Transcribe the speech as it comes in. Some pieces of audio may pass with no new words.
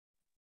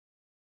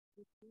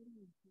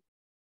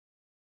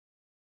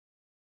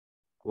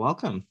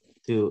Welcome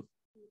to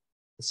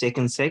the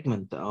second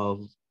segment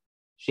of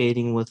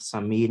Shading with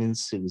Sameer and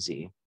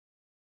Susie.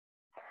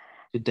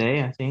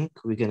 Today, I think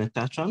we're going to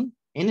touch on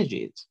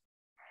energies.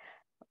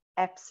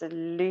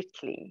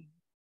 Absolutely.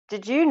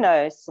 Did you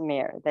know,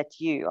 Sameer, that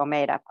you are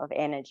made up of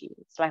energy?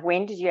 It's like,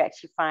 when did you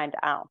actually find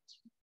out?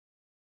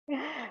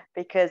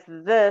 Because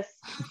this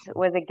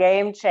was a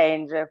game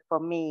changer for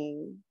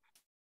me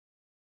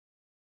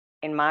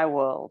in my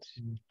world.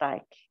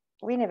 Like,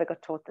 we never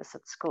got taught this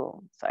at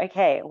school. So,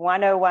 okay,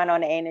 101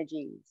 on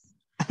energies.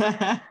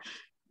 Well,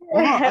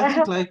 I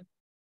think like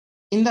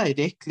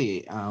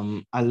indirectly,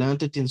 I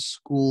learned it in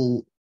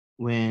school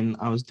when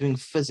I was doing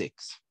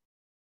physics,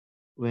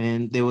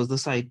 when there was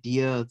this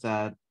idea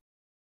that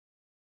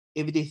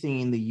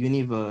everything in the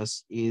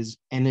universe is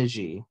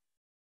energy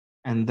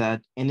and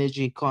that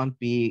energy can't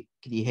be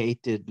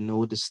created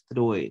nor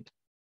destroyed,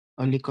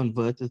 only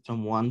converted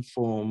from one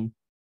form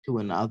to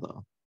another.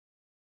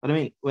 But I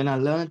mean, when I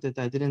learned it,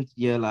 I didn't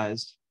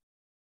realize,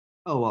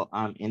 oh, well,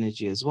 I'm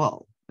energy as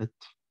well. It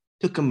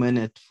took a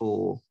minute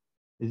for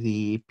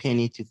the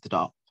penny to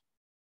drop.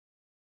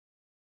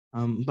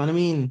 But I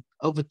mean,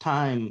 over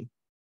time,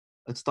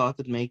 it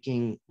started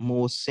making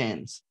more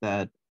sense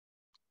that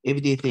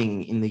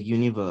everything in the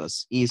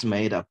universe is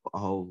made up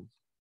of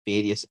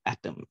various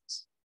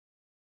atoms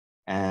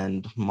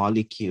and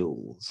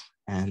molecules,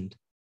 and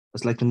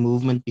it's like the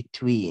movement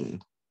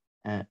between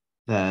uh,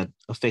 that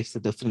affects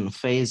the different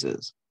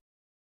phases.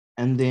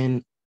 And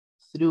then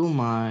through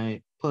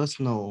my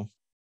personal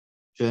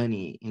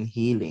journey in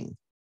healing,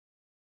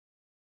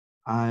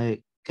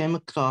 I came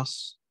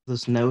across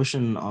this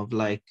notion of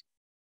like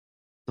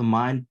the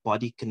mind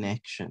body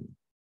connection.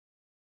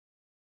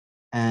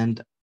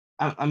 And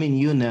I mean,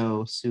 you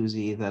know,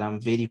 Susie, that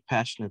I'm very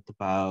passionate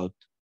about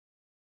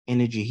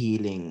energy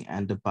healing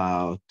and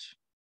about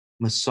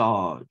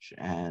massage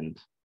and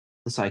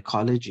the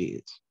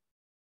psychologies.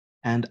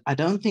 And I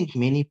don't think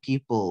many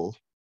people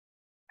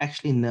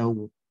actually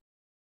know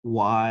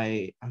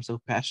why I'm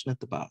so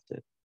passionate about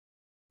it.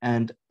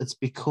 And it's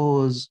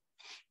because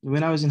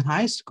when I was in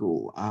high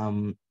school,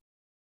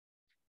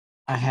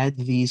 I had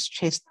these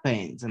chest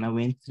pains and I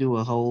went through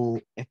a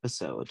whole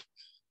episode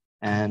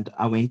and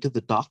I went to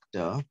the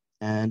doctor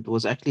and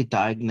was actually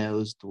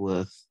diagnosed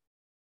with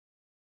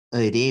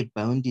a rare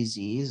bone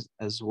disease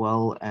as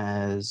well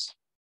as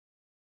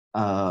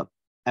uh,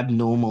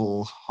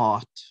 abnormal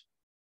heart.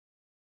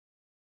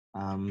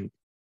 Um,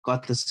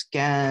 got the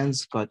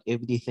scans, got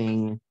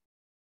everything,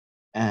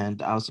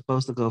 and I was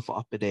supposed to go for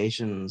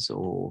operations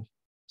or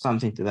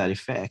something to that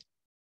effect.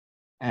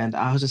 And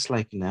I was just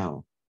like,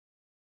 no,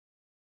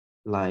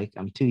 like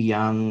I'm too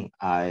young.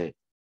 I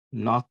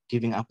not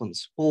giving up on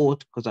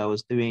sport because I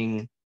was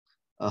doing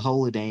a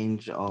whole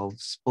range of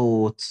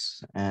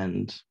sports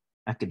and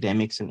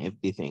academics and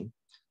everything.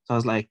 So I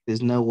was like,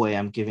 there's no way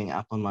I'm giving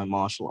up on my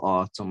martial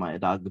arts or my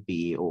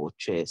rugby or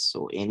chess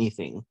or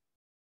anything.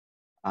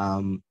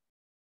 Um,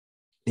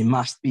 there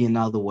must be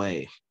another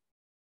way.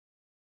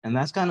 And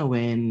that's kind of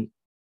when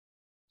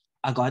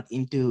I got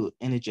into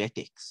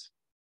energetics.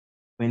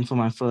 Went for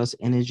my first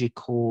energy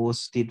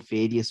course, did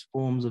various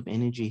forms of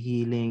energy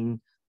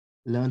healing,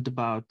 learned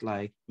about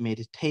like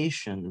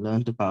meditation,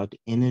 learned about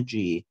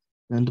energy,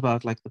 learned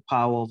about like the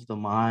power of the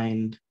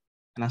mind.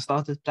 And I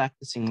started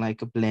practicing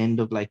like a blend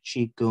of like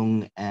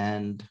Qigong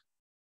and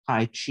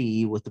Tai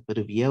Chi with a bit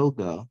of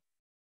yoga.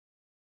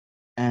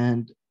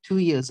 And 2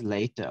 years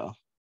later,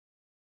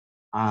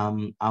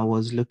 I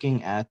was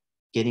looking at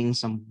getting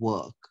some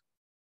work.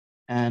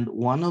 And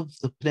one of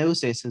the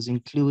processes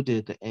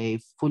included a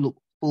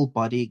full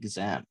body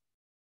exam.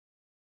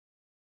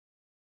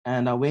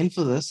 And I went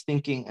for this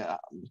thinking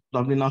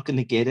probably not going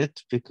to get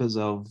it because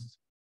of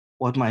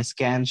what my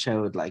scan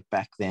showed like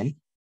back then.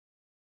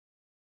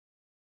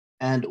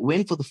 And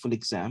went for the full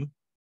exam.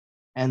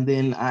 And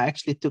then I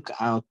actually took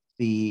out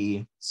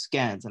the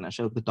scans and I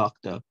showed the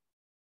doctor.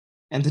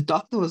 And the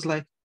doctor was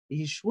like, are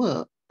you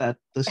sure that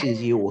this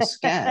is your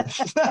scan?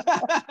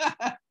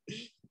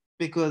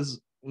 Because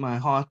my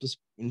heart was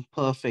in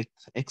perfect,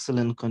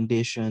 excellent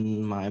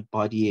condition, my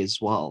body as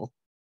well.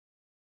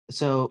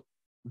 So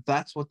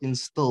that's what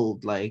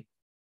instilled like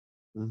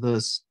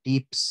this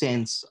deep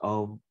sense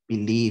of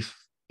belief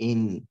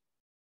in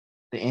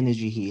the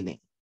energy healing.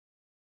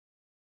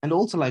 And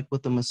also, like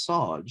with the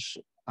massage,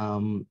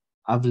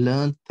 I've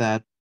learned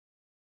that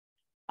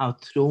our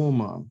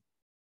trauma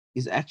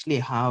is actually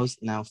housed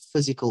in our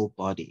physical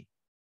body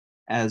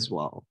as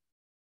well.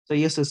 So,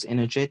 yes, it's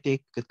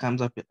energetic, it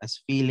comes up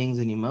as feelings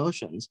and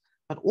emotions,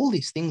 but all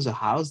these things are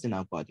housed in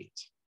our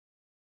bodies.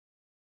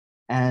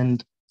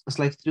 And it's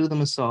like through the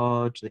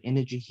massage, the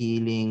energy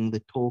healing,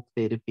 the talk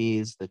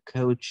therapies, the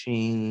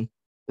coaching,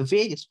 the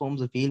various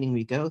forms of healing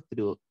we go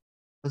through,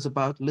 it's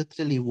about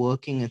literally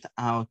working it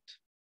out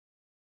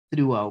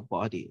through our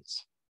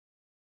bodies.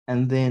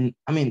 And then,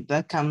 I mean,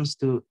 that comes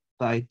to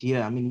the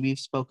idea. I mean, we've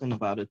spoken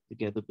about it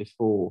together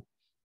before,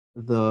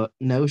 the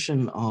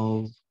notion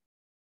of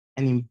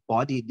an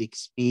embodied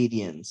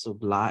experience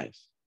of life.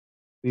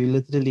 We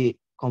literally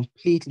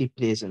completely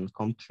present,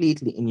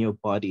 completely in your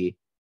body,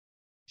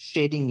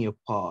 shedding your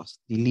past,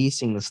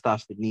 releasing the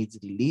stuff that needs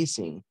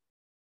releasing,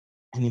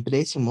 and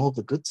embracing more of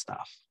the good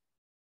stuff.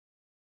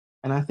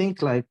 And I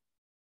think, like,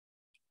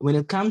 when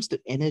it comes to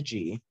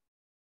energy,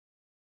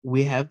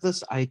 we have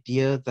this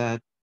idea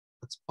that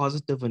it's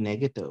positive or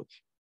negative.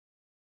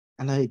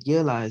 And I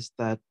realized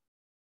that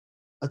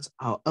it's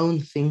our own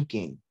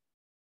thinking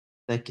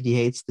that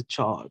creates the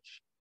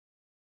charge.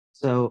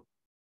 So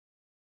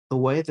the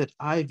way that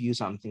I view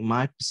something,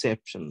 my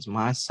perceptions,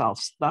 my self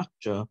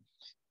structure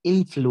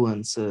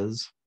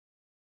influences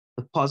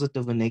the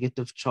positive and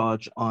negative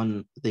charge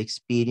on the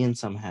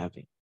experience I'm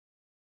having.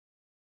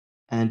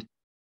 And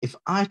if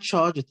I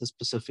charge it a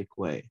specific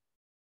way,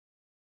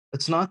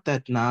 it's not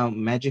that now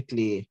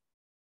magically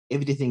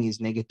everything is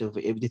negative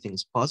or everything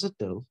is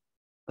positive.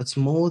 It's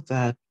more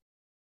that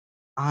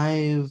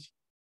I've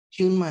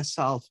tuned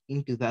myself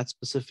into that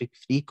specific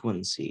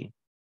frequency.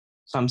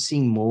 So I'm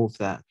seeing more of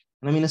that.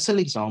 And I mean, a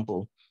silly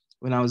example,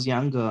 when I was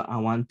younger, I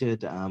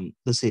wanted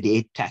the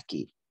CD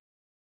tacky.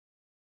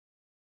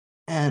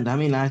 And I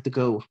mean, I had to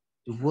go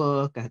to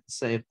work, I had to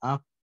save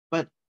up.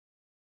 But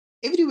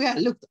everywhere I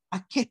looked,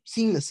 I kept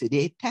seeing the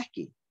CD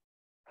tacky.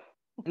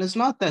 And it's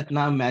not that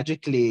now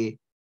magically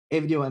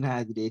everyone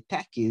had their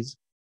tackies.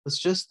 It's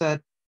just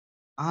that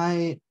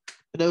I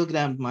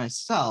programmed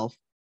myself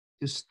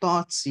to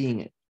start seeing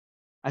it.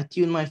 I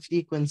tuned my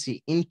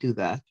frequency into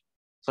that.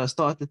 So I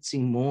started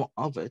seeing more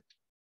of it,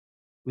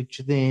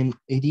 which then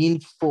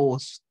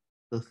reinforced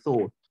the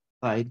thought,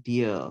 the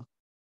idea,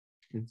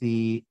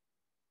 the,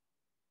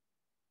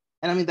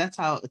 and I mean, that's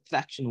how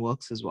attraction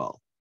works as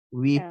well.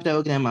 We Yeah.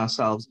 program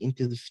ourselves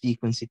into the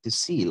frequency to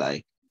see,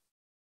 like,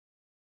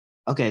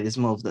 okay, there's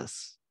more of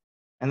this.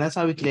 And that's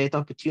how we create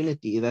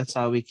opportunity. That's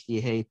how we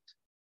create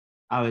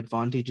our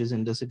advantages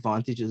and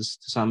disadvantages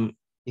to some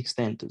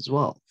extent as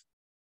well.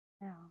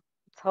 Yeah.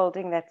 It's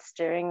holding that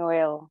steering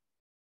wheel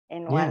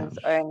in Yeah. one's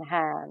own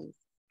hands.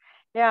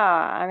 Yeah,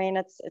 I mean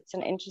it's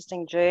an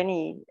interesting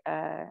journey.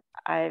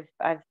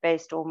 I've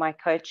based all my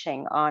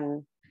coaching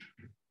on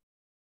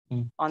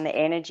the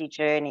energy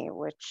journey,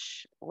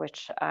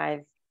 which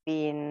I've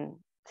been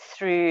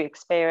through,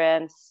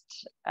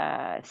 experienced,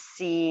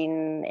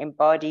 seen,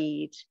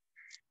 embodied,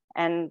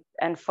 and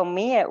for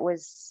me it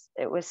was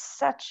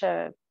such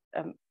a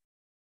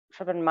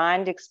sort of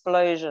mind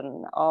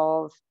explosion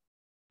of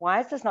why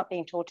is this not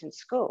being taught in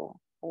school?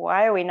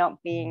 Why are we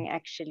not being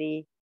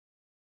actually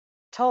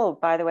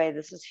told, by the way,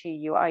 this is who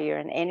you are, you're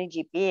an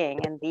energy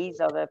being, and these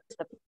are the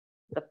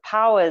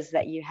powers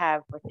that you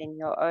have within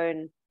your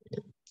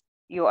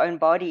own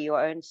body, your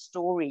own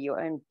story,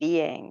 your own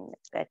being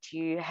that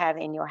you have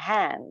in your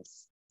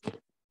hands.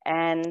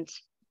 And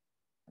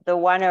the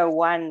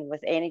 101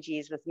 with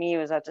energies with me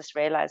was I just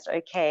realized,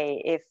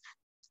 okay,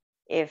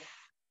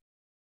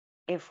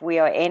 if we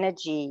are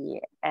energy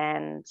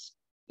and,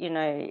 you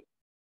know,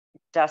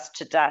 dust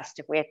to dust,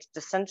 if we're to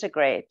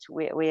disintegrate,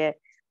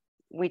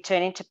 we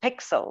turn into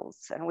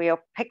pixels, and we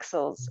are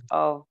pixels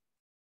of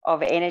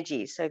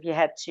energy. So if you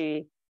had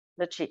to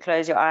literally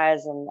close your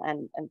eyes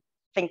and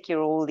think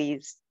you're all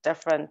these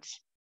different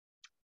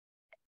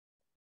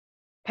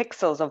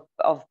pixels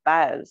of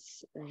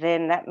buzz,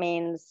 then that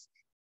means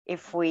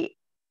if we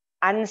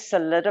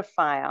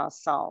unsolidify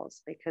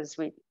ourselves, because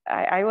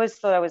I always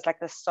thought I was like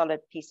this solid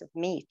piece of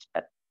meat,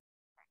 but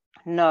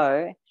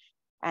no.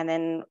 And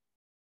then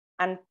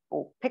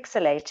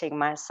pixelating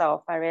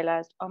myself, I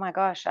realized, oh my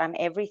gosh, I'm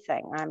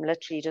everything. I'm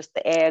literally just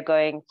the air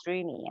going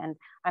through me, and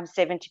I'm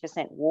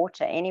 70%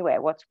 water anyway.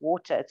 What's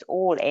water? It's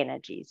all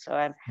energy. So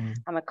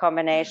I'm a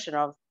combination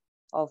of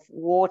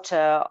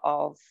water,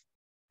 of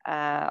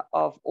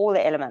all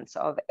the elements,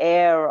 of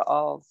air,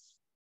 of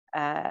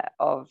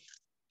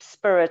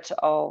spirit,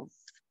 of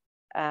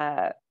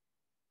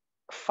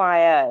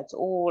fire. It's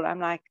all, I'm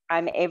like,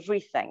 I'm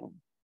everything.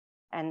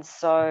 And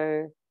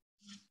so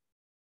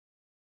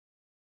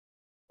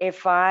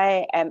if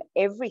I am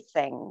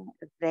everything,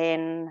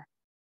 then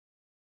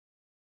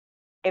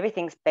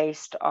everything's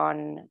based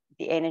on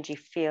the energy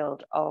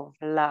field of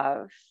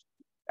love.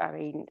 I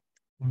mean,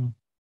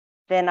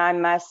 then I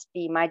must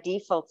be, my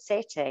default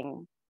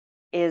setting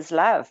is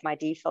love. My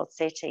default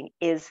setting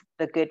is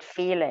the good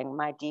feeling.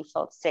 My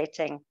default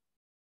setting.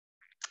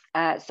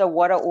 So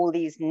what are all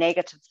these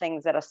negative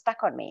things that are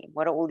stuck on me?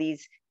 What are all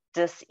these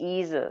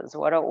dis-eases?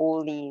 What are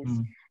all these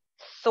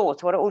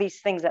thoughts? What are all these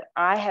things that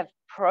I have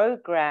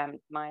programmed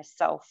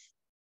myself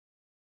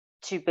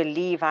to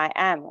believe I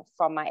am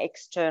from my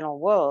external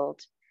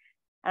world?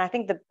 And I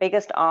think the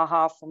biggest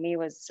aha for me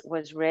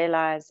was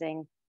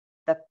realizing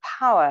the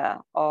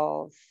power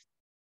of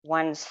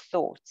one's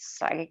thoughts.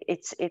 Like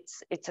it's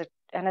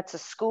a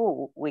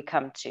school we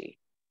come to.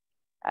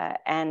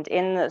 And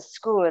in the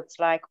school, it's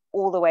like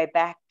all the way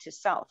back to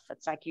self.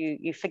 It's like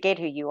you forget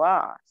who you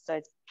are. So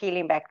it's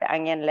peeling back the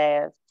onion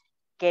layers,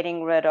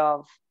 getting rid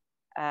of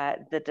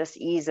the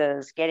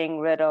dis-eases, getting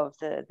rid of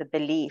the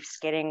beliefs,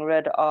 getting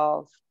rid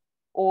of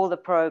all the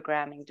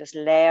programming, just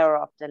layer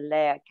after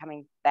layer,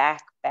 coming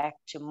back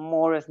to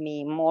more of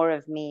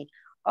me,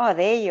 Oh,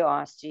 there you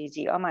are,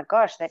 Suzie. Oh my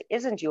gosh, that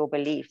isn't your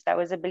belief. That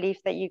was a belief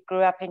that you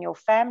grew up in your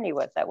family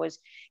with. That was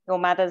your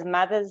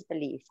mother's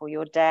belief, or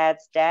your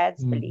dad's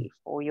belief,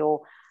 or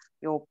your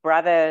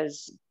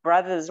brother's,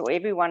 or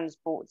everyone's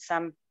brought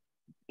some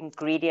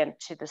ingredient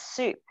to the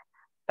soup.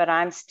 But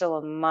I'm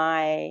still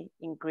my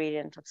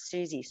ingredient of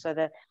Suzie. So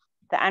the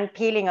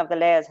unpeeling of the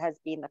layers has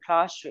been the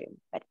classroom.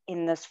 But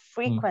in this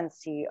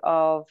frequency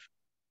of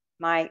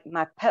my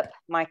pip,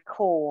 my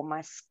core,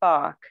 my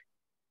spark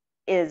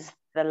is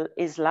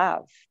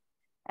love.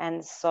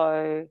 And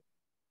so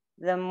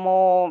the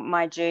more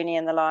my journey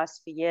in the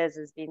last few years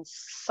has been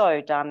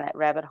so down that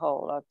rabbit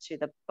hole of to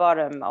the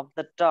bottom of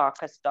the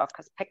darkest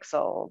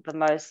pixel, the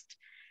most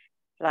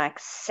like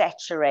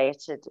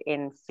saturated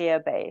in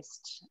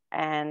fear-based,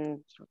 and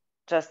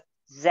just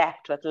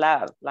zapped with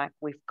love, like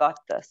we've got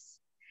this.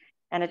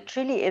 And it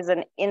truly is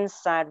an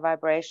inside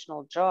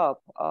vibrational job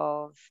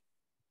of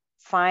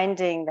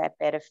finding that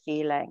better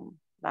feeling,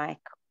 like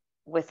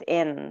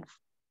within.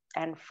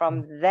 And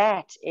from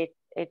that, it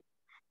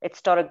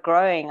started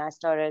growing.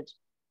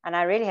 And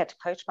I really had to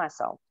coach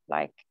myself,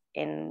 like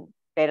in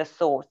better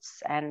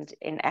thoughts and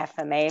in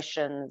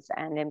affirmations,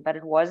 but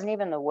it wasn't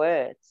even the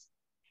words.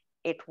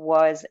 It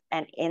was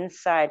an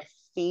inside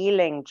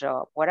feeling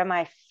job. What am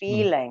I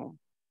feeling?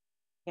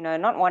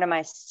 Not what am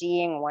I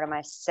seeing, what am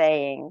I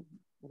saying?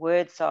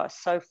 Words are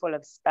so full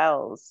of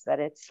spells that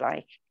it's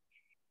like,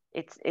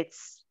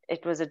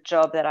 it was a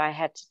job that I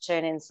had to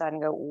turn inside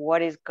and go,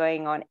 what is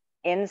going on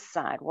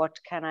inside? What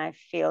can I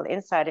feel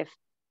inside?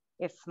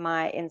 If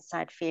my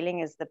inside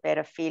feeling is the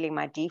better feeling,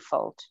 my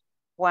default,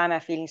 why am I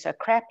feeling so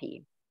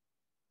crappy?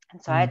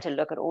 And so I had to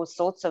look at all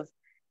sorts of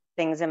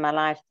things in my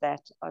life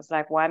that I was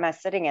like, why am I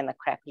sitting in the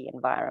crappy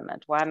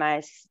environment? Why am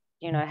I,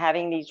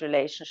 having these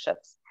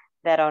relationships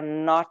that are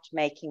not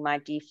making my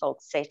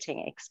default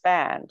setting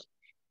expand?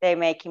 They're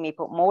making me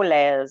put more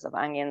layers of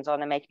onions on.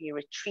 They're making me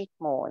retreat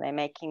more. They're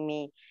making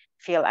me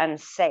feel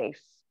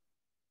unsafe.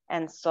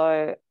 And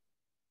so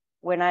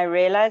when I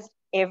realized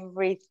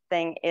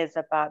everything is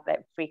about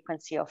that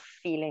frequency of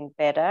feeling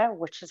better,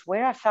 which is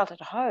where I felt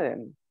at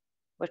home,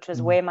 which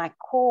was where my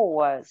core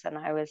was. And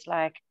I was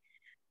like,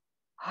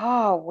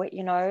 oh,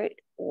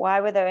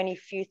 why were there only a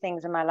few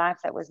things in my life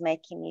that was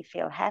making me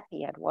feel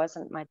happy? It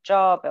wasn't my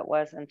job. It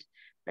wasn't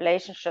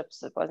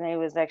relationships. It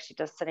was actually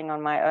just sitting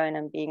on my own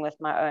and being with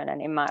my own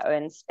and in my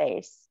own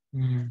space.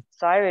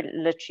 So I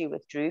literally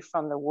withdrew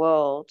from the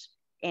world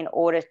in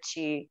order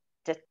to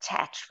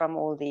detach from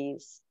all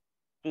these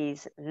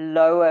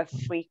lower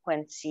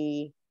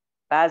frequency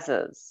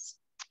buzzers.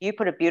 You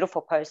put a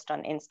beautiful post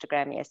on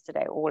Instagram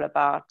yesterday all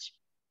about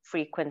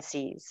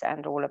frequencies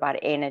and all about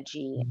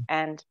energy.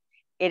 And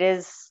it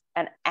is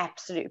an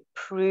absolute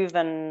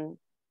proven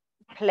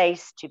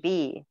place to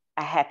be,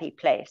 a happy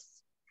place.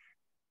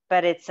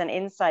 But it's an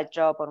inside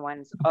job on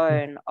one's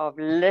own of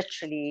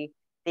literally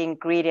the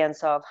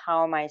ingredients of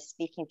how am I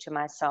speaking to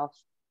myself?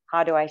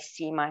 How do I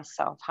see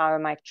myself? How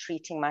am I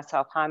treating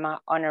myself? How am I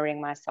honoring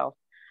myself?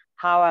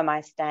 How am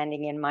I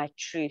standing in my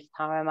truth?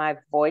 How am I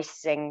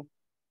voicing,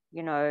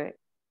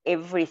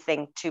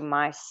 everything to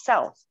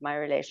myself, my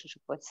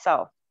relationship with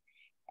self,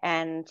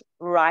 and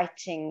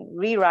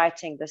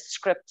rewriting the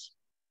script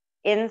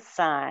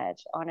inside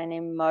on an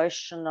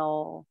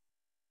emotional,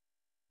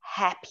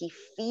 happy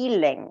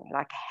feeling,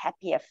 like a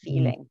happier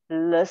feeling,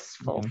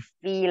 blissful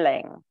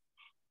feeling.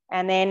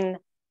 And then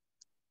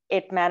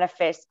it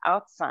manifests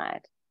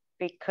outside,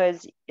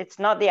 because it's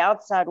not the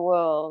outside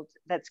world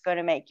that's going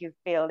to make you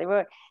feel.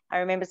 I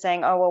remember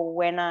saying, oh, well,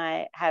 when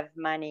I have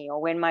money or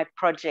when my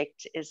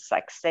project is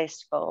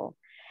successful,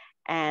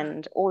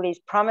 and all these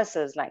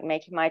promises like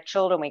making my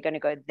children, we're going to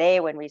go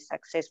there when we're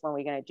successful,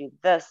 we're going to do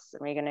this,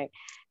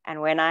 and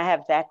when I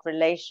have that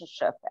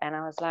relationship. And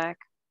I was like,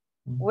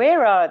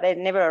 where are they?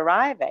 Never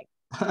arriving.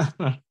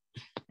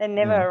 They're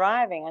never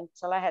arriving,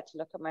 until I had to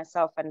look at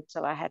myself,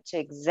 until I had to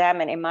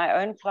examine in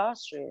my own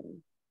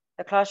classroom,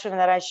 the classroom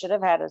that I should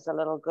have had as a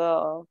little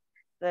girl,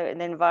 the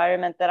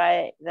environment that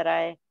I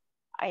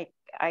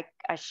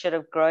should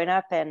have grown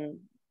up in.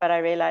 But I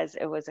realized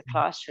it was a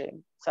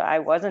classroom. So I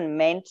wasn't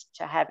meant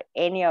to have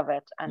any of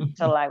it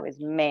until I was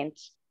meant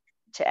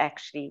to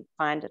actually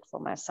find it for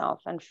myself.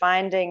 And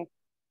finding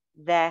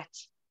that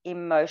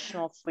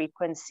emotional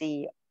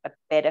frequency, a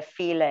better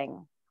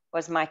feeling,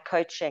 was my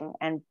coaching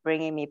and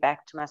bringing me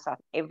back to myself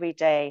every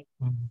day.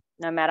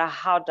 No matter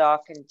how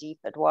dark and deep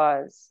it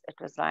was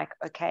like,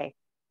 okay,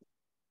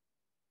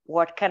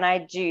 what can I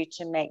do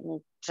to make me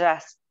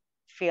just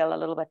feel a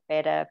little bit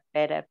better,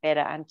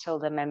 until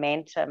the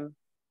momentum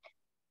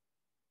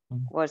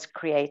was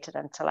created,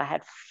 until I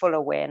had full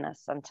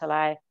awareness, until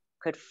I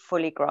could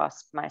fully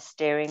grasp my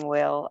steering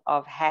wheel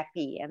of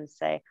happy and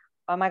say,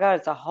 oh my God,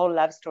 it's a whole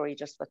love story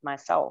just with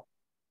myself.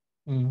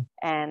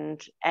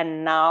 And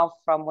now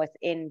from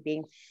within,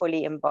 being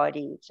fully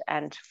embodied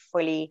and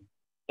fully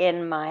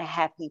in my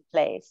happy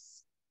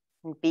place,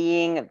 and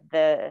being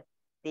the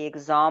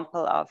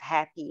example of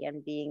happy,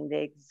 and being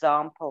the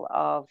example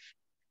of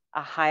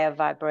a higher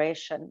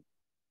vibration,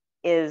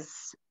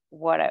 is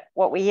what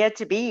we're here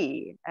to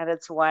be. And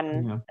it's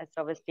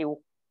obviously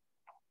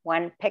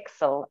one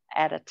pixel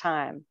at a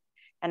time.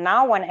 And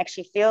now one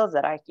actually feels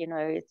it. I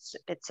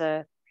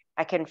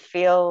can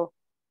feel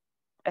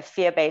a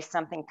fear-based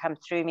something come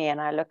through me, and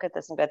I look at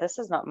this and go, this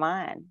is not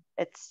mine.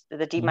 It's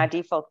my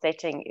default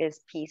setting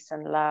is peace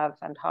and love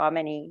and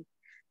harmony.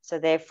 So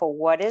therefore,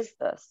 what is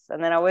this?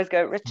 And then I always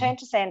go, return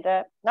to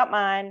sender, not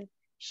mine.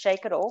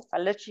 Shake it off. I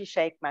literally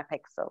shake my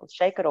pixels,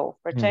 shake it off,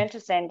 return to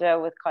sender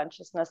with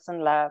consciousness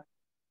and love.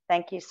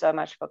 Thank you so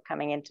much for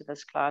coming into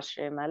this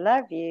classroom. I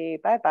love you.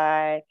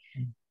 Bye-bye.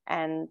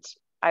 And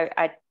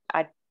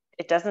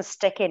it doesn't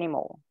stick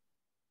anymore.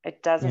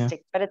 It doesn't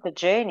stick, but it's a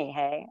journey,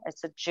 hey?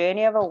 It's a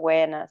journey of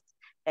awareness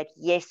that,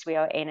 yes, we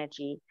are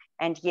energy,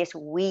 and yes,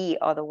 we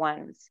are the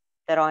ones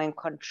that are in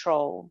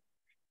control,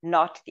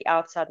 not the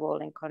outside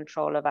world in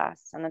control of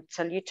us. And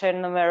until you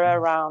turn the mirror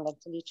around,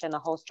 until you turn the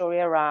whole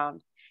story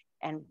around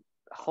and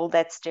hold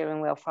that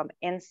steering wheel from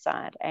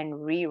inside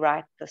and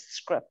rewrite the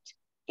script,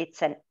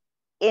 it's an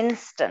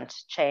instant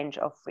change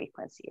of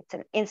frequency. It's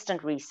an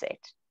instant reset.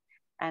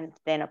 And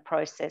then a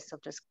process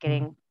of just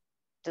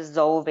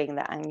dissolving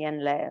the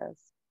onion layers.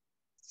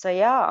 So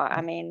yeah,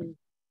 I mean,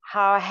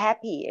 how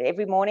happy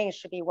every morning it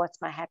should be,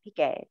 what's my happy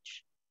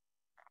gauge?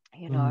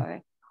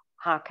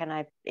 How can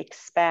I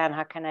expand?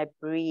 How can I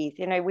breathe?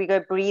 We go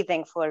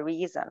breathing for a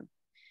reason,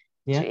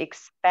 to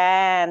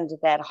expand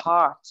that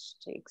heart,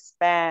 to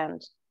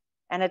expand.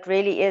 And it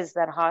really is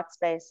that heart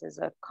space is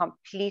a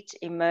complete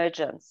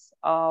emergence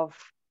of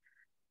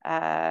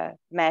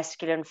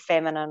masculine,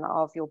 feminine,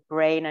 of your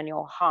brain and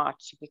your heart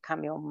to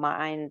become your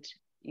mind,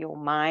 your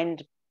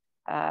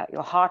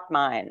heart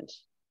mind.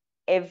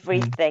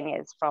 Everything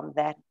is from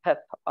that pip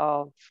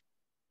of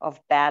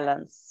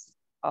balance,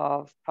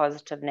 of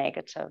positive,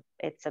 negative.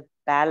 It's a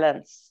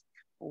balance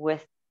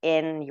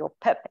within your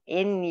pip,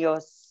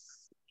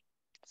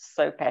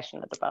 so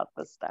passionate about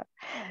this stuff.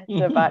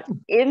 So, but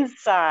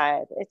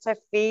inside, it's a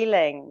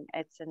feeling,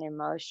 it's an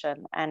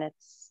emotion, and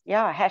it's,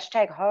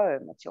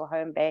 #home. It's your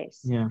home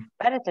base. Yeah.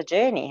 But it's a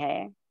journey,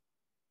 hey?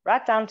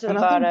 Right down to the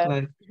And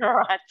bottom,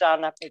 right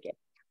down up again.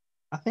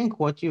 I think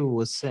what you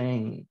were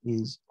saying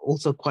is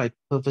also quite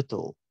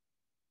pivotal,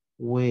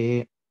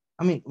 where,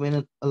 I mean,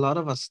 when a lot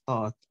of us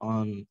start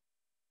on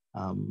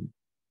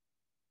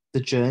the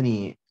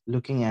journey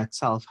looking at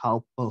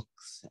self-help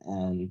books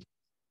and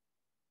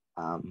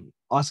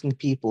asking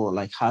people,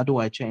 like, how do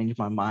I change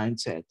my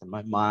mindset and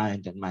my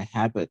mind and my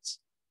habits?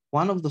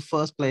 One of the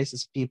first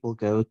places people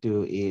go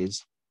to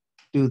is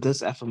do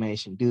this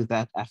affirmation, do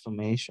that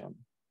affirmation.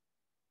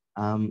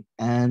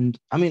 And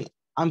I mean,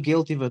 I'm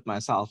guilty of it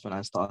myself when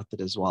I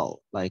started as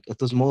well. Like,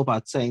 it was more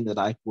about saying the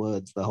right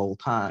words the whole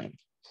time.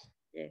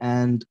 Yeah.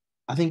 And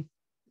I think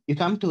you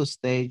come to a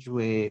stage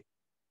where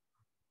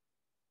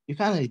you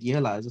kind of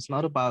realize it's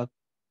not about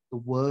the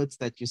words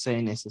that you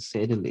say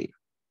necessarily.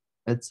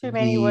 It's too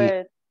many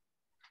words.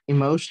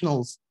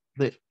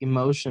 The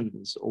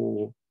emotions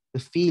or the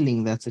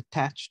feeling that's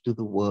attached to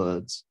the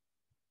words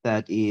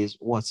that is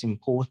what's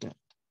important.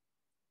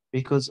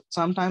 Because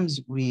sometimes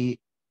we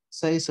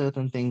say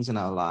certain things in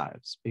our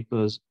lives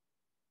because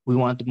we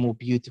want a more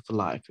beautiful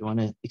life. You want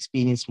to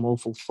experience more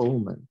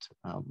fulfillment,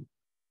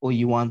 or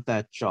you want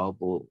that job,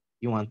 or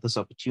you want this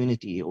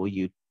opportunity, or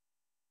you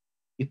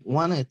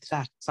want to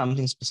attract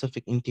something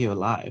specific into your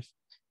life.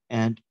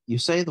 And you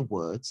say the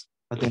words,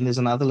 but then there's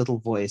another little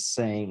voice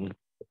saying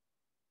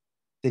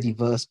the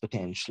reverse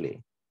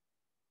potentially.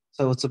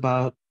 So it's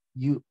about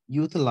you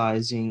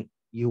utilizing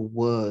your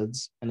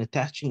words and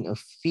attaching a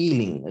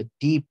feeling, a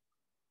deep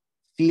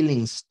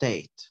feeling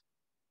state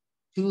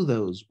to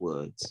those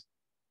words,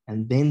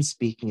 and then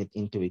speaking it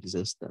into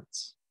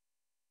existence.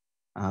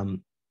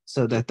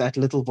 So that that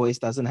little voice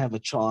doesn't have a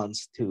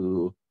chance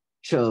to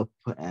chirp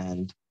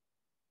and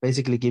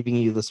basically giving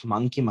you this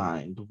monkey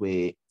mind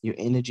where your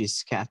energy is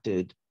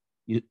scattered.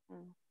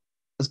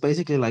 It's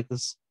basically like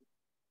this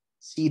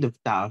seed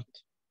of doubt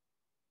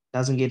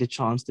doesn't get a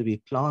chance to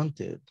be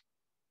planted.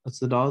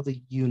 It's rather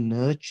you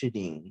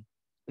nurturing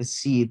a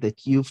seed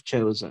that you've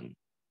chosen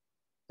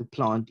to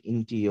plant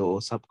into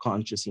your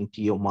subconscious,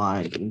 into your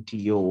mind, into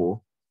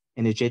your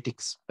energetic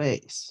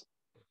space.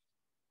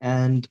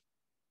 And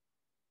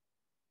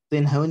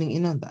then honing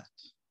in on that,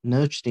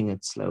 nurturing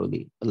it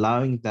slowly,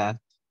 allowing that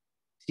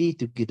tree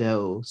to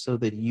grow so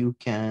that you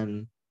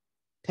can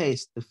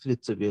taste the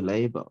fruits of your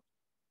labor.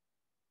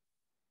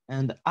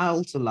 And I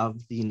also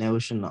love the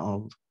notion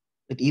of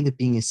it either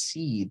being a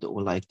seed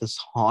or like this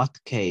heart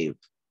cave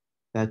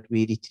that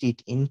we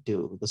retreat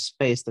into, the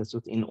space that's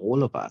within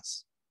all of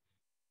us.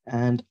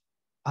 And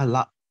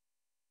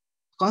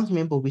can't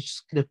remember which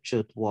scripture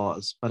it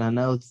was, but I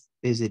know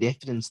there's a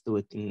reference to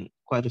it in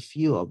quite a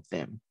few of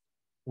them,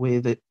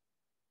 where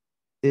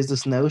there's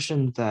this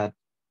notion that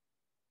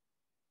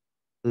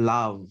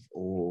love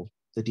or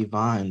the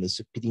divine, the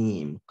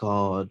supreme,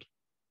 God,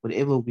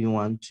 whatever we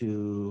want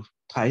to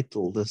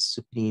title this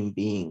supreme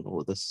being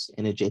or this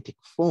energetic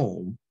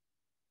form,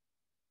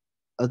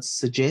 it's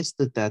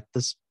suggested that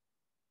this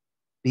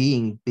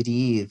being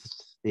breathed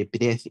their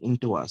breath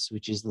into us,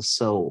 which is the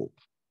soul.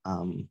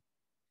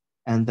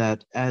 And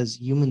that as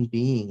human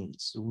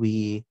beings,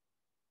 we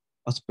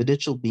of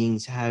spiritual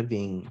beings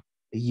having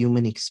a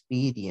human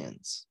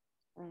experience,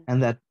 mm,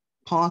 and that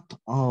part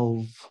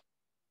of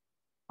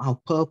our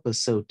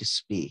purpose, so to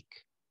speak,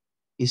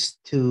 is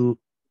to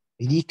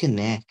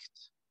reconnect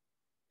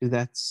to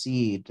that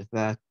seed,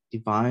 that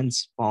divine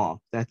spark,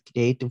 that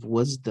creative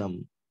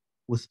wisdom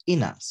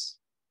within us,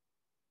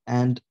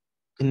 and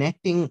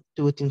connecting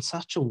to it in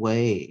such a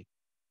way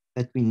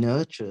that we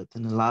nurture it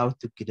and allow it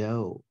to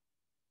grow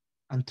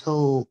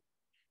until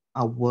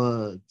our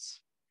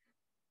words,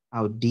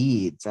 our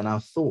deeds, and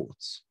our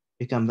thoughts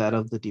become that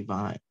of the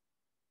divine.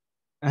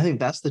 I think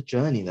that's the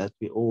journey that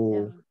we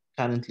all yeah.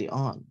 currently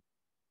on,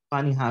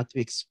 finding how to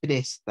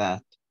express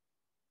that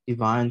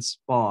divine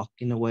spark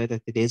in a way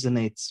that it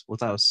resonates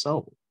with our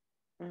soul.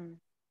 Mm.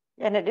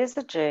 And it is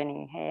a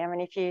journey. Hey, I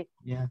mean, if you,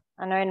 Yeah.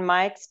 I know in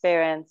my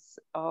experience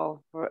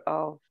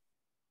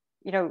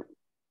you know,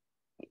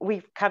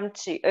 we've come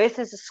to Earth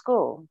as a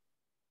school.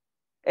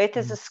 Earth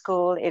is a Mm,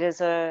 school. It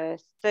is a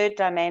third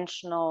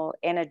dimensional,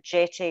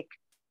 energetic,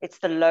 it's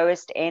the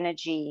lowest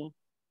energy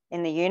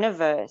in the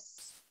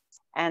universe.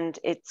 And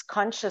its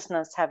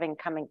consciousness having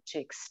coming to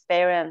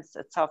experience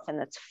itself in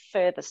its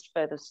furthest,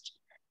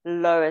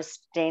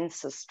 lowest,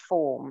 densest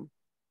form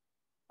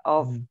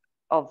of mm,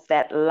 of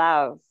that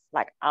love,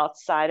 like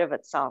outside of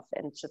itself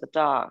into the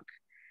dark.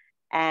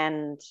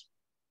 And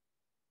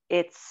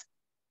it's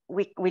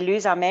we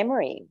lose our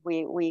memory.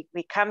 We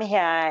come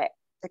here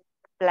the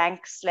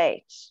blank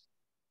slate,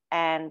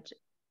 and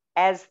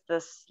as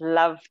this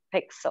love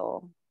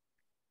pixel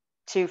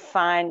to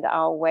find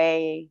our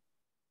way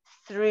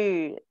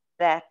through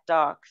that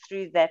dark,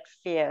 through that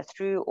fear,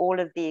 through all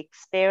of the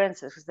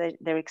experiences, because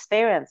they're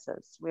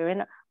experiences.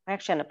 We're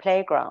actually in a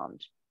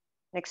playground,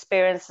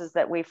 experiences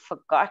that we've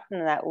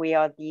forgotten that we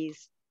are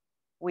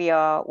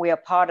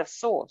part of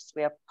source.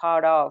 We are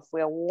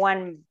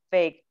one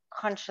big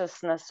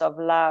consciousness of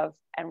love,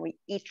 and we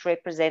each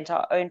represent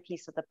our own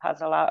piece of the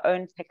puzzle, our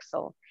own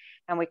pixel.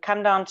 And we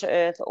come down to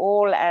earth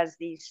all as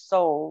these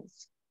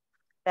souls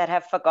that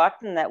have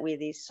forgotten that we're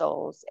these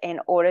souls in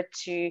order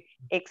to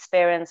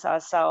experience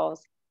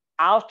ourselves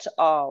out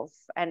of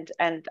and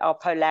our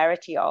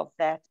polarity of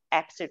that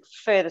absolute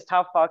furthest.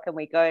 How far can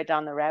we go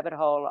down the rabbit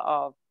hole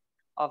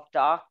of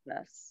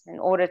darkness in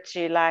order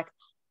to, like,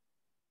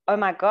 oh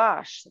my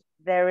gosh,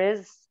 there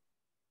is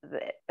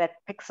that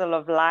pixel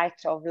of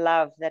light, of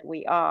love that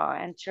we are,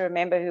 and to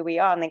remember who we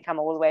are, and then come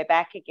all the way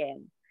back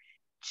again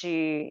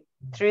to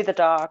through the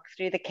dark,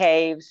 through the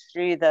caves,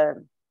 through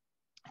the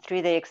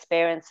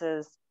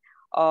experiences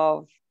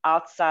of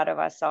outside of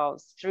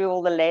ourselves, through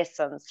all the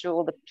lessons, through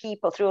all the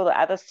people, through all the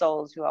other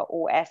souls who are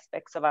all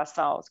aspects of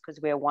ourselves,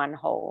 because we're one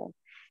whole.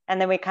 And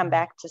then we come mm,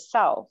 back to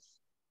self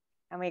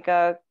and we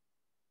go,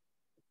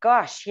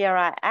 gosh, here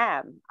I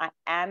am. I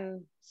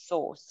am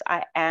source.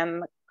 I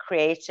am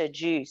creator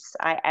juice.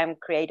 I am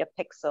creator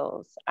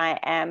pixels. I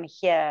am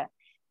here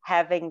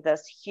having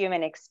this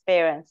human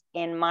experience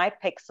in my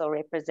pixel,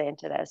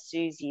 represented as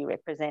Suzie,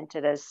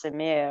 represented as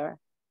Sameer,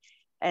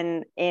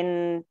 and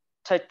in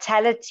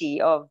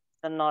totality of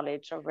the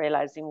knowledge of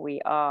realizing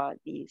we are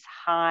these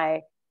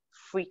high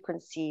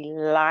frequency,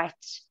 light,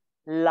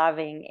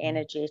 loving, mm,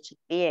 energetic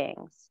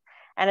beings.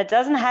 And it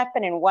doesn't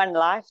happen in one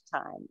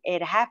lifetime.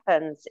 It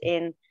happens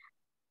in,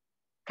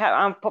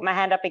 I'll put my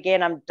hand up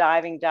again, I'm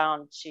diving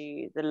down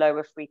to the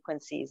lower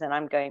frequencies, and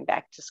I'm going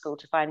back to school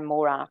to find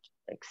more out,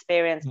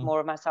 experience mm, more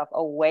of myself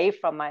away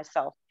from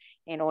myself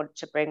in order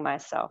to bring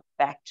myself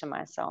back to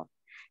myself.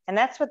 And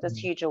that's what this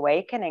mm, huge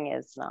awakening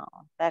is now.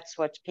 That's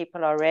what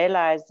people are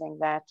realizing,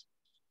 that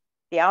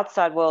the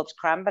outside world's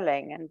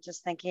crumbling, and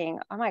just thinking,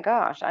 oh my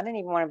gosh, I don't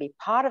even want to be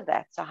part of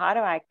that. So how do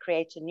I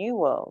create a new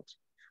world?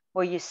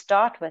 Well, you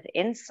start with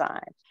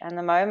inside. And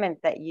the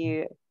moment that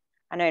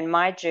I know in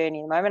my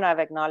journey, the moment I've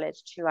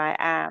acknowledged who I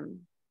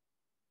am,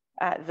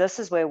 this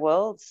is where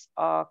worlds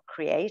are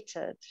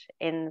created,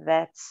 in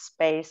that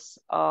space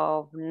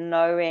of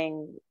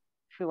knowing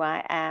who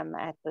I am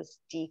at this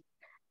deep,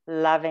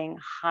 loving,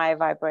 high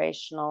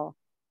vibrational,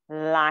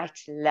 light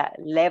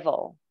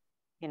level,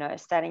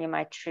 standing in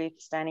my truth,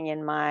 standing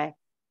in my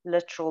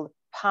literal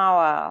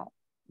power,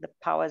 the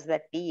powers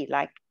that be.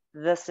 Like,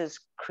 this is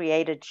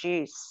creator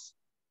juice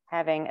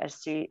having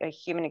a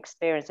human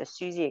experience, a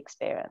Suzie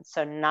experience.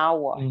 So now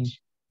what? mm,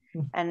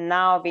 mm, And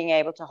now being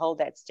able to hold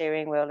that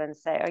steering wheel and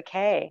say,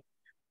 okay,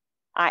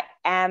 I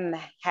am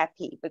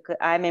happy because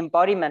I'm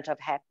embodiment of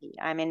happy.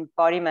 I'm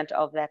embodiment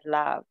of that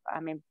love.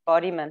 I'm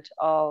embodiment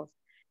of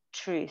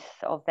truth,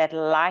 of that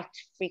light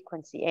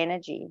frequency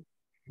energy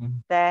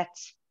mm, that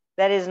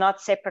is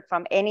not separate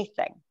from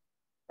anything.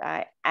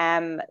 I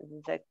am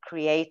the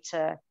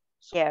creator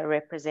here,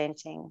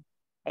 representing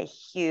a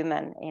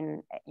human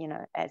in,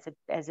 as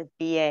a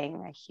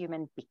being, a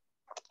human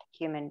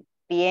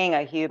being,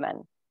 a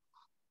human.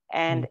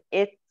 And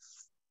mm,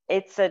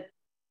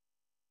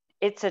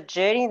 it's a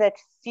journey that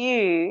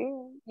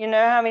few,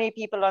 how many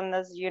people on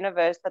this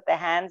universe put their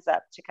hands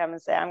up to come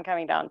and say, I'm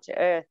coming down to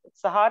earth.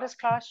 It's the hardest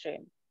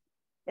classroom.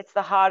 It's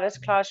the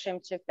hardest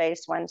classroom to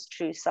face one's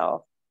true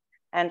self,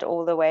 and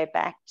all the way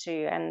back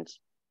to,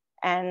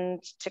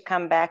 and to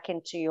come back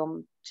into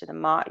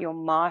your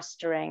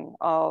mastering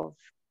of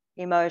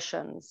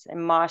emotions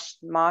and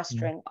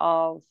mastering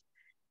of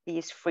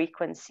these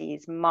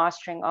frequencies,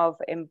 mastering of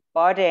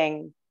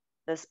embodying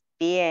this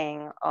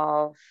being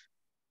of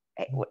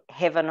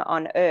heaven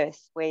on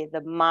earth, where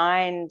the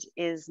mind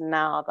is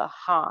now the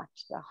heart.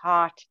 The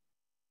heart,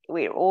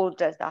 we're all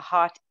does. The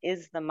heart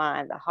is the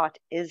mind. The heart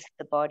is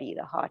the body.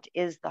 The heart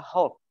is the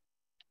whole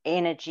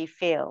energy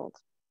field,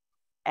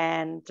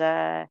 and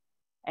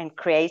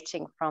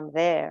creating from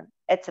there.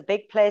 It's a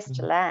big place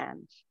to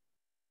land.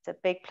 It's a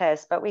big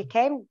place. But we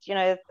came,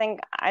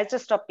 I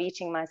just stopped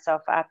beating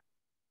myself up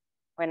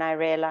when I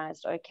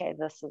realized, okay,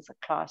 this is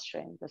a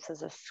classroom. This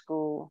is a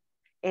school.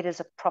 It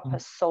is a proper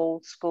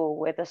soul school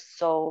where the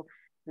soul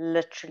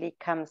literally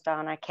comes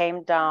down. I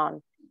came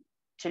down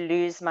to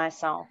lose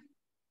myself,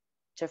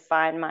 to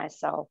find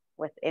myself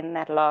within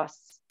that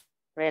loss,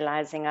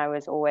 realizing I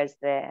was always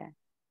there.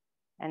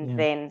 And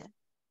then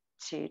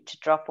to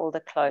drop all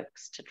the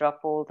cloaks, to drop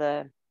all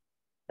the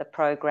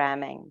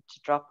programming, to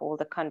drop all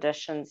the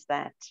conditions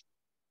that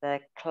the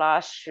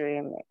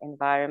classroom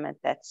environment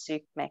that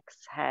Soup Mix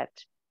had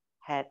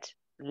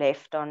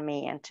left on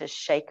me, and to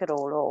shake it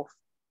all off.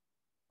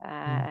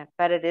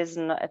 But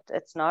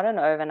it's not an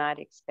overnight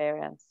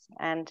experience.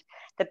 And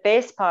the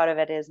best part of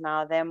it is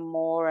now there are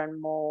more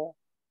and more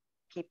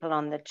people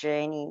on the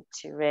journey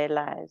to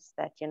realize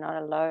that you're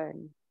not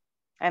alone.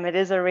 And it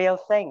is a real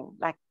thing.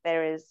 Like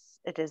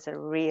it is a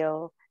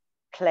real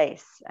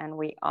place. And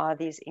we are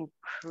these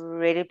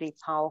incredibly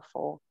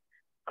powerful,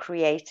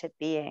 created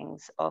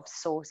beings of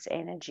source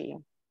energy.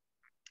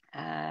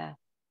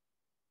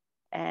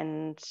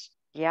 And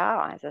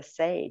yeah, as I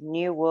say,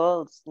 new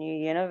worlds, new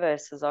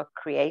universes are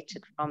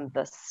created from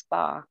this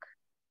spark.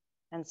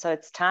 And so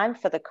it's time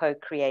for the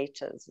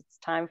co-creators. It's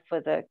time for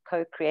the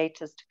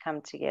co-creators to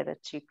come together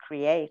to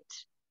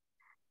create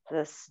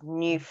this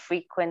new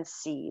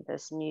frequency,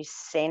 this new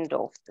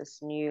send-off,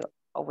 this new,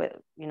 with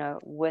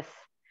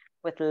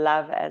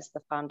love as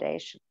the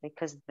foundation,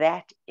 because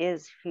that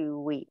is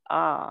who we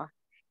are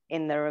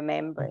in the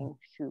remembering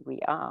who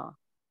we are.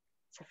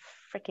 It's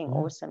a freaking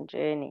awesome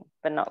journey,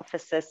 but not for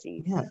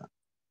sissies. Yeah.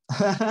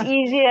 It's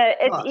easier.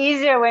 It's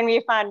easier when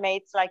we find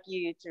mates like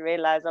you to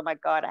realize, oh my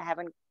God,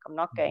 I'm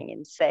not going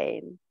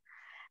insane,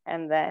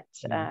 and that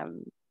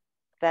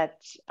that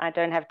I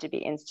don't have to be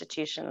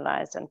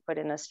institutionalized and put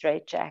in a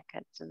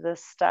straitjacket.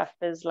 This stuff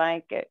is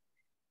like a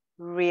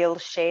real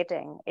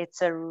shedding.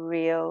 It's a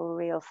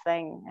real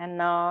thing. And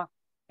now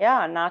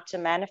to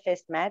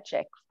manifest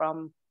magic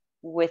from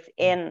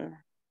within,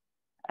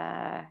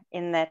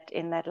 in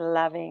that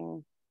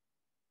loving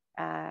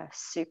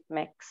soup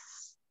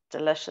mix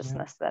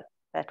deliciousness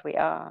that we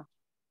are.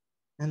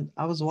 And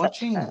I was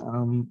watching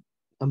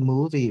a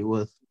movie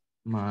with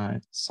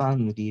my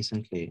son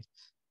recently,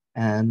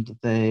 and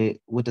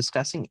they were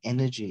discussing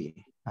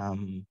energy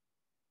on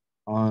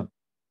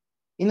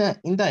in an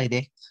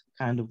indirect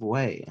kind of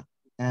way.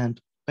 And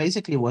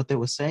basically, what they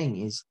were saying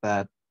is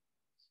that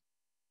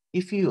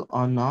if you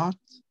are not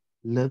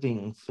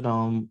living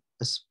from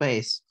a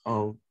space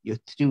of your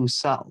true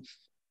self,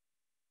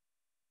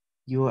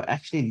 you are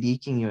actually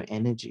leaking your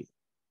energy,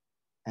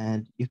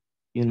 and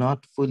you're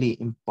not fully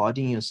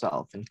embodying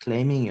yourself and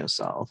claiming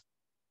yourself.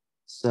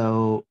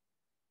 So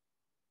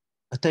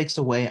it takes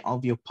away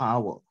of your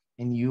power,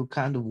 and you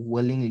kind of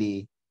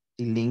willingly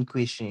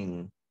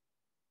relinquishing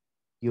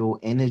your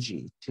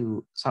energy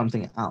to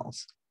something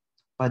else.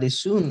 But as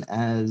soon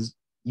as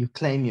you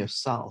claim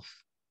yourself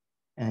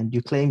and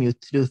you claim your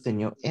truth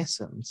and your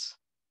essence,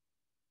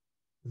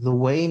 the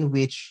way in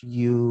which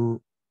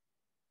you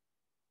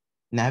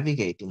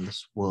navigate in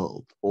this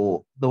world,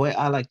 or the way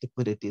I like to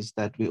put it, is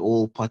that we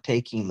all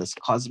partaking in this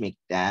cosmic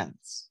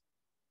dance.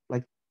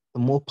 Like, the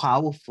more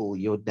powerful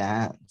your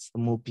dance, the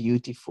more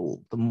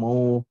beautiful, the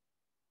more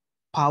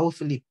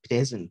powerfully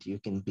present you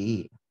can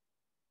be.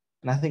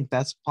 And I think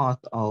that's part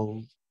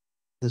of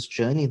this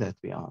journey that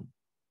we're on.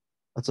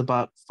 It's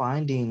about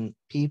finding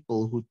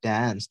people who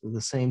dance to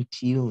the same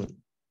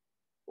tune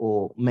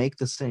or make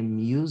the same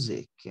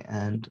music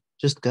and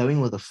just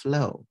going with the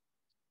flow,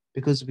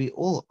 because we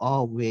all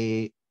are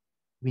where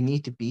we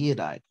need to be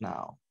right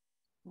now.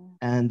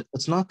 And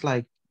it's not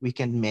like we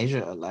can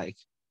measure, like,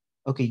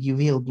 okay, you've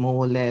healed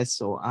more or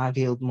less, or I've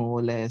healed more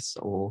or less,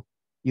 or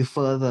you're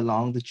further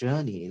along the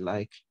journey.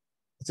 Like,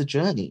 it's a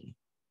journey.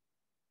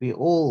 We're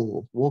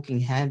all walking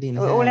hand in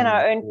We're all in hand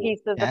our own or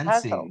piece of the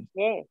puzzle. dancing.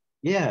 Yes.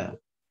 Yeah.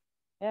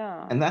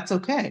 Yeah. And that's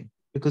okay,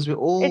 because we It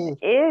all,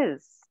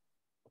 is.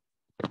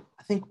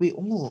 I think we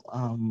all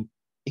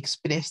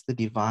express the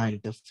divine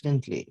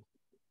differently.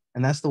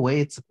 And that's the way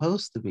it's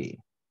supposed to be.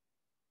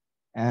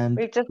 And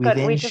we We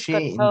then just got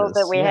share in told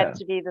that this. we had Yeah.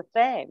 to be the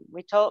same.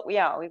 We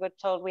got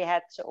told we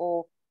had to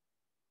all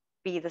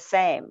be the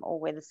same, or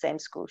wear the same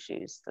school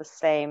shoes, the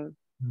same,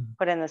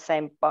 put in the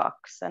same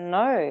box. And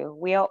no,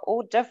 we are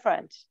all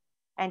different.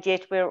 And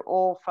yet we're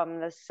all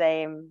from the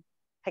same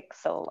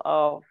pixel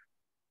of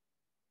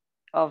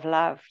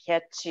love,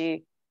 here to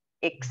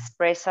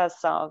express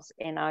ourselves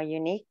in our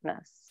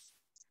uniqueness,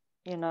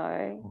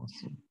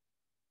 Awesome.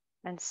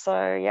 And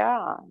so,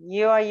 yeah,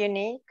 you are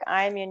unique,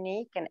 I'm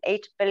unique, and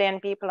 8 billion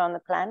people on the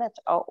planet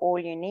are all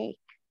unique.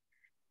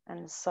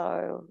 And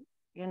so,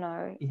 you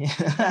know,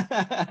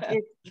 Yeah.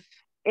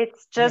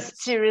 it's just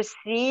Yes. to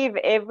receive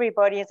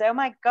everybody and say, oh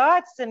my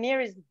God,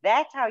 Sameer, is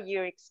that how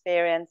you're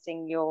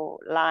experiencing your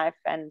life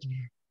and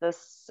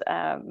this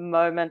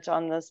moment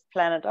on this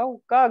planet?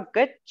 Oh God,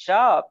 good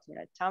job. You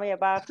know, tell me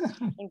about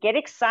and get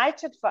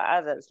excited for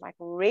others. Like,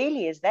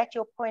 really, is that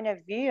your point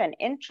of view? And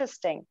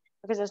interesting,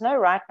 because there's no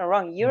right or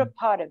wrong. You're a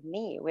part of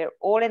me. We're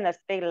all in this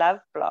big love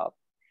blob,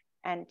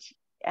 and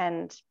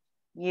and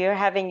you're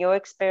having your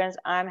experience,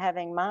 I'm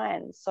having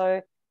mine.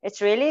 So it's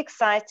really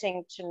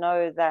exciting to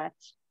know that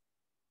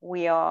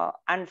we are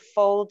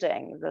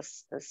unfolding,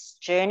 this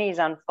journey is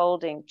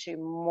unfolding to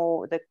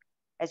more, the,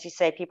 as you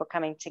say, people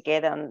coming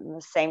together on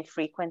the same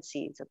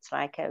frequencies. It's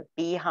like a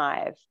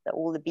beehive that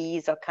all the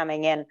bees are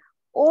coming in,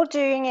 all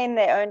doing in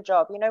their own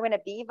job. You know, when a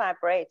bee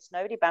vibrates,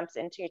 nobody bumps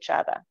into each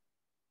other.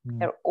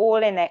 They're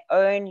all in their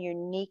own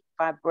unique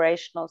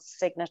vibrational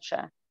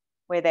signature,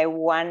 where their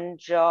one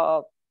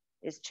job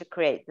is to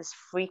create this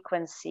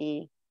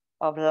frequency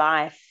of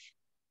life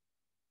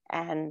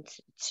and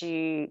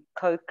to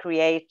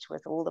co-create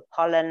with all the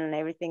pollen and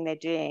everything they're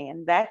doing.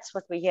 And that's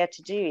what we're here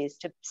to do, is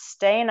to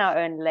stay in our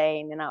own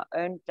lane, in our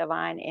own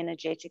divine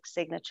energetic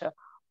signature,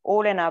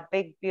 all in our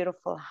big,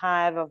 beautiful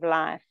hive of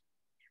life,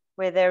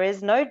 where there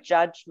is no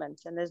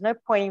judgment and there's no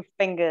pointing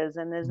fingers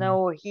and there's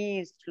no, oh,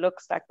 he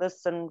looks like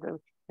this and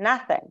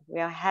nothing. We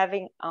are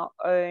having our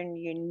own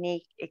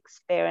unique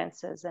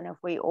experiences. And if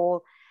we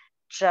all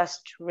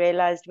just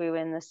realized we were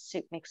in this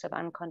soup mix of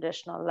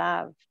unconditional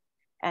love,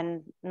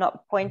 and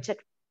not pointed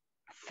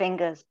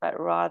fingers, but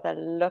rather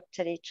looked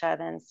at each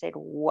other and said,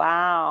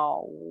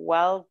 wow,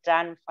 well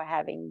done for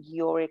having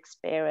your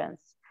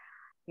experience.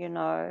 You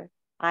know,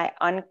 I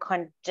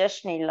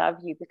unconditionally love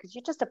you because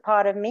you're just a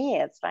part of me.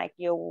 It's like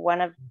you're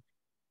one of,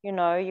 you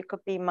know, you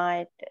could be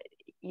my,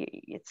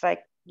 it's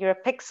like you're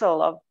a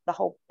pixel of the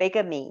whole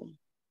bigger me.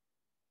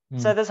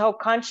 So this whole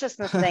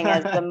consciousness thing,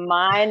 as the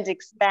mind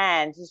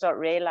expands, you start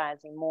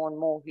realizing more and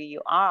more who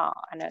you are.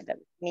 I know that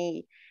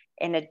me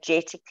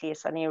energetically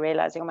suddenly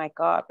realizing, oh my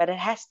God, but it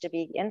has to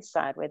be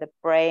inside, where the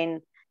brain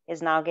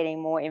is now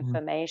getting more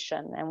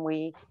information, and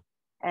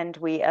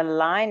we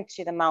align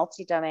to the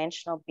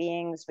multidimensional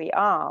beings we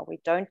are. We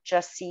don't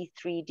just see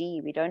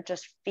 3D. We don't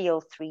just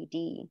feel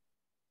 3D.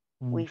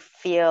 We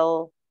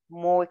feel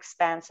more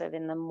expansive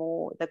in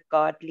the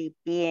godly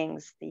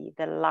beings,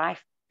 the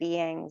life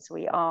beings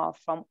we are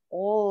from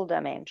all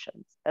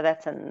dimensions. So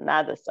that's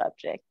another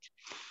subject.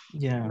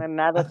 Yeah.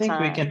 Another I think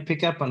we time. can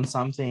pick up on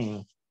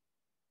something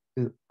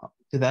to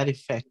that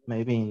effect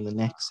maybe in the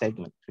next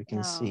segment. We can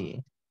Yeah.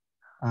 see.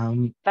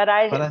 But But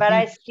I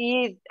I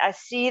think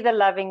see the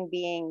loving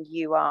being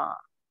you are,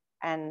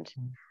 and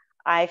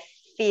I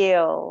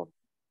feel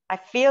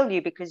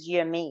you because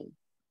you're me.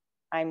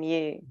 I'm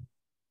you.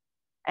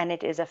 And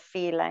it is a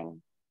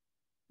feeling.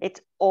 It's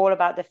all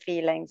about the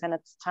feelings, and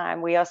it's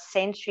time. We are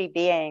sensory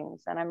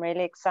beings, and I'm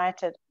really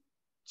excited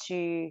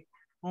to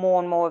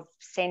more and more of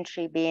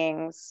sensory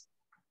beings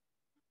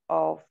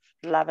of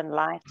love and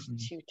light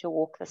to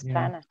walk this yeah,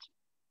 planet.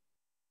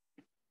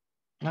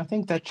 I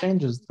think that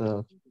changes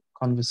the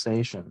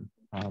conversation.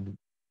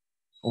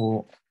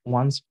 Or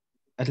once,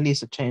 at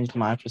least it changed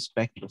my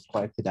perspective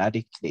quite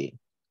radically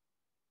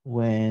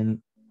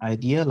when I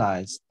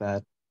realized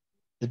that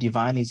the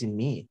divine is in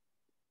me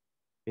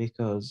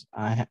because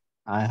I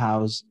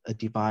house a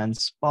divine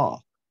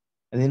spark.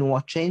 And then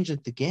what changed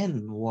it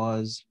again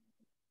was,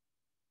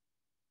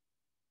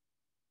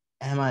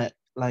 am I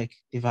like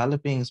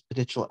developing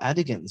spiritual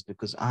arrogance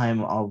because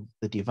I'm of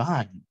the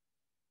divine?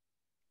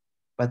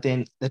 But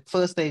then the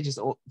first stage is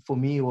for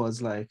me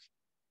was like,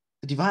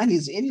 the divine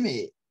is in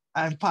me.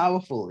 I'm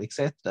powerful,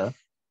 etc.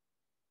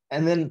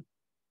 And then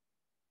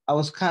I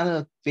was kind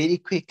of very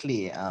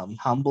quickly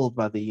humbled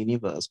by the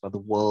universe, by the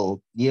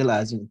world,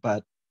 realizing,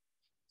 but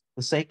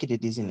the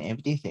sacred is in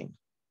everything.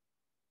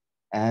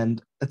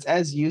 And it's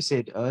as you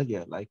said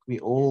earlier, like we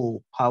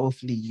all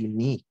powerfully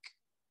unique,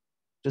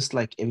 just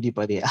like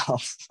everybody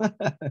else.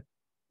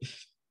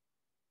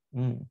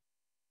 Mm.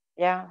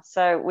 Yeah.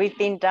 So we've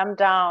been dumbed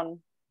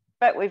down,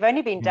 but we've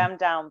only been dumbed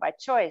down by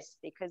choice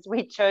because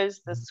we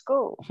chose the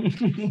school.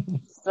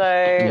 So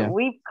Yeah.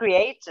 we've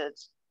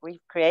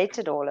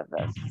created all of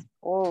this,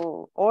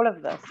 all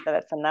of this. So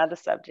that's another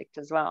subject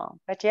as well.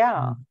 But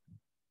yeah,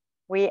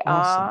 we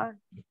Awesome. are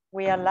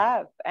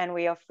love, and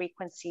we are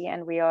frequency,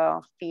 and we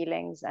are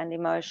feelings and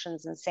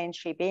emotions and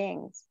sensory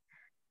beings.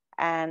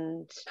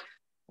 And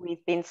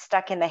we've been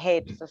stuck in the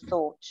head for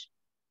thought.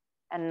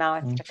 And now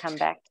it's to come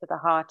back to the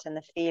heart and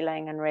the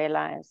feeling and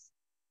realize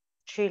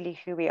truly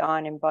who we are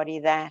and embody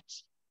that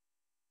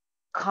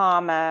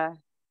calmer,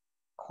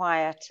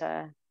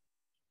 quieter,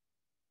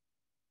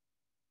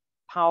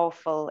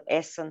 powerful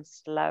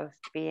essence, love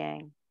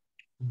being.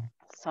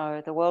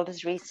 So the world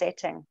is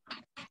resetting.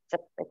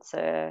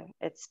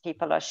 It's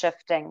people are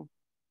shifting.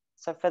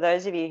 So for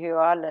those of you who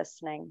are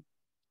listening,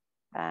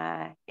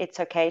 it's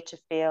okay to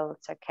feel.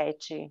 It's okay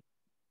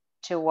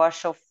to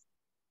wash off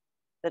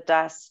the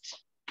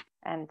dust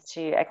and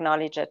to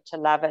acknowledge it, to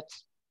love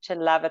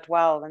it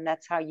well. And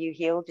that's how you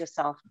healed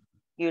yourself.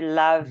 You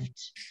loved,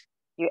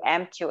 you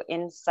amped your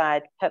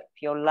inside pip,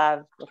 your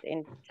love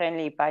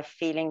internally by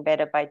feeling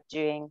better, by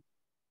doing,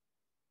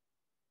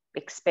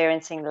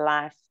 experiencing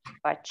life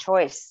by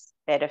choice,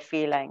 better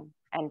feeling.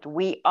 And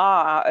we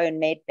are our own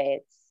med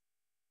beds.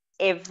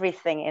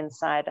 Everything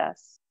inside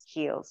us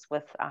heals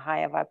with a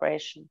higher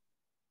vibration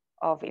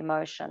of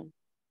emotion.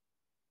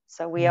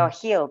 So we are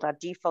healed. Our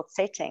default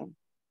setting,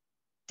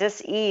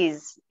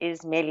 dis-ease,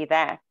 is merely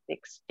that, the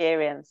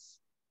experience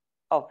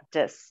of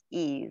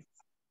dis-ease.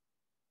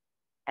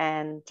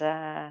 And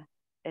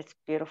it's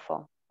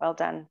beautiful. Well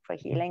done for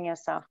healing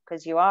yourself,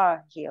 because you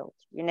are healed.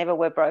 You never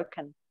were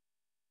broken.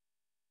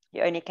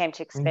 You only came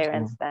to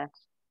experience that.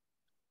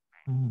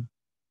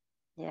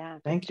 Yeah,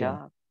 good Thank you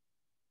job.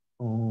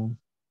 for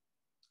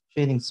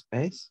sharing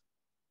space.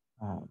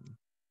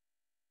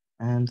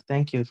 And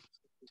thank you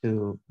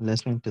to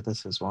listening to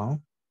this as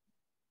well.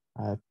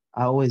 I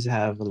always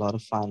have a lot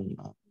of fun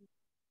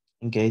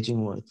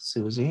engaging with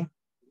Suzie.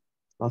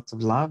 Lots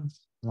of love,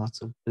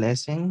 lots of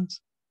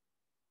blessings,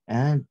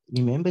 and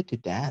remember to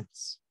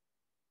dance.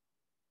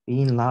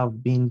 Be in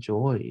love, be in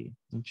joy,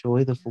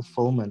 enjoy the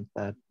fulfillment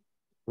that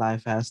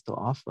life has to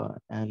offer,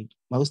 and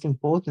most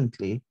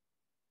importantly,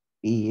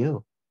 be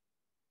you.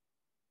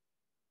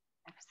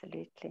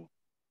 Absolutely.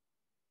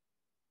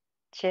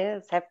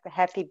 Cheers.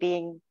 Happy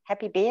being.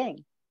 Happy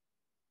being.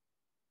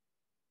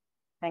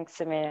 Thanks,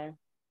 Sameer.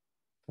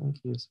 Thank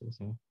you,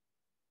 Suzie.